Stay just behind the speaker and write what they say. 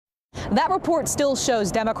That report still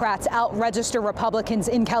shows Democrats out-register Republicans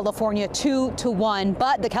in California 2-1,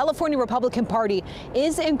 but the California Republican Party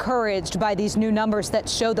is encouraged by these new numbers that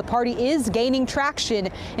show the party is gaining traction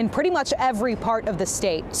in pretty much every part of the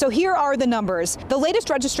state. So here are the numbers. The latest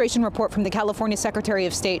registration report from the California Secretary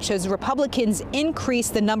of State shows Republicans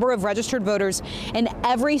increased the number of registered voters in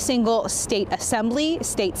every single state assembly,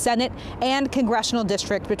 state senate, and congressional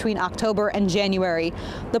district between October and January.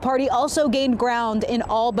 The party also gained ground in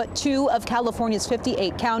all but 2 of California's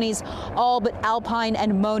 58 counties, all but Alpine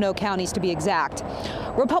and Mono counties to be exact.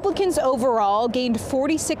 Republicans overall gained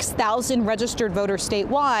 46,000 registered voters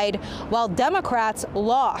statewide, while Democrats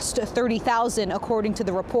lost 30,000 according to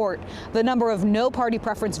the report. The number of no party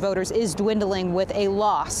preference voters is dwindling with a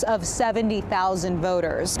loss of 70,000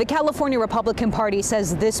 voters. The California Republican Party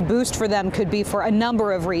says this boost for them could be for a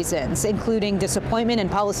number of reasons, including disappointment in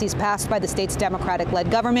policies passed by the state's Democratic-led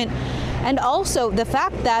government, and also the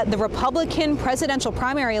fact that the Republican presidential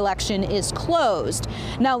primary election is closed.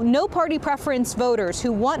 Now, no party preference voters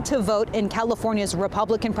who want to vote in California's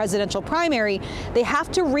Republican presidential primary, they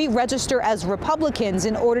have to re-register as Republicans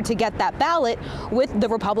in order to get that ballot with the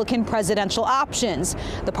Republican presidential options.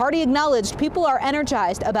 The party acknowledged people are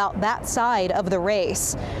energized about that side of the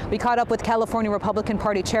race. We caught up with California Republican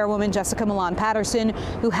Party Chairwoman Jessica Milan Patterson,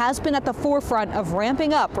 who has been at the forefront of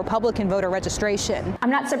ramping up Republican voter registration.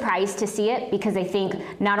 I'm not surprised to see it because I think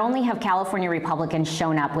not only have California Republicans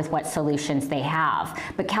shown up with what solutions they have,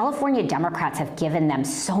 but California Democrats have given them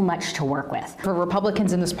so much to work with. For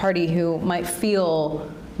Republicans in this party who might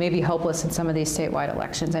feel maybe hopeless in some of these statewide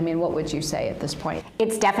elections, I mean, what would you say at this point?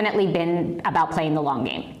 It's definitely been about playing the long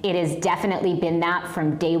game. It has definitely been that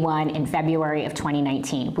from day one in February of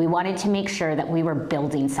 2019. We wanted to make sure that we were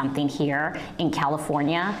building something here in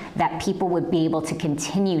California that people would be able to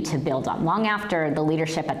continue to build on long after the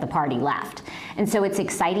leadership at the party left. And so it's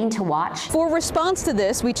exciting to watch. For response to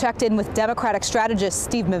this, we checked in with Democratic strategist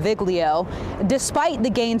Steve Maviglio. Despite the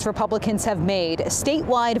gains Republicans have made,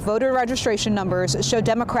 statewide voter registration numbers show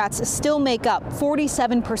Democrats still make up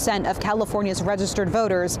 47% of California's registered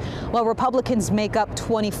voters, while Republicans make up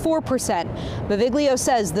 24%. Maviglio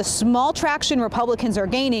says the small traction Republicans are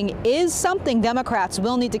gaining is something Democrats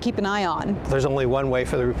will need to keep an eye on. There's only one way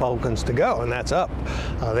for the Republicans to go, and that's up.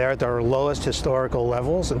 They're at their lowest historical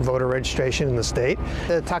levels in voter registration in the state.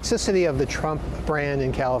 The toxicity of the Trump brand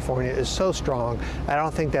in California is so strong, I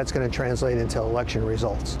don't think that's going to translate into election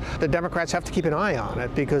results. The Democrats have to keep an eye on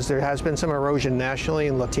it because there has been some erosion nationally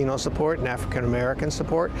in Latino support and African American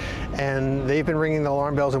support, and they've been ringing the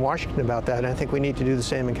alarm bells in Washington about that, and I think we need to do the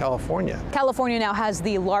same in California. California now has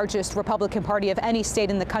the largest Republican Party of any state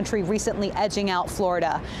in the country, recently edging out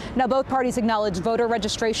Florida. Now, both parties acknowledge voter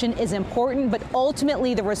registration is important, but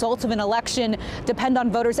ultimately the results of an election depend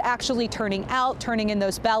on voters actually turning out, turning in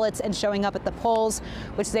those ballots, and showing up at the polls,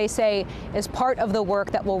 which they say is part of the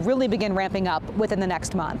work that will really begin ramping up within the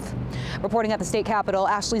next month. Reporting at the state capitol,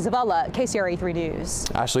 Ashley Zavella, KCRA 3 News.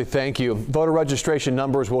 Ashley, thank you. Voter registration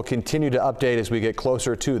numbers will continue to update as we get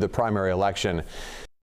closer to the primary election.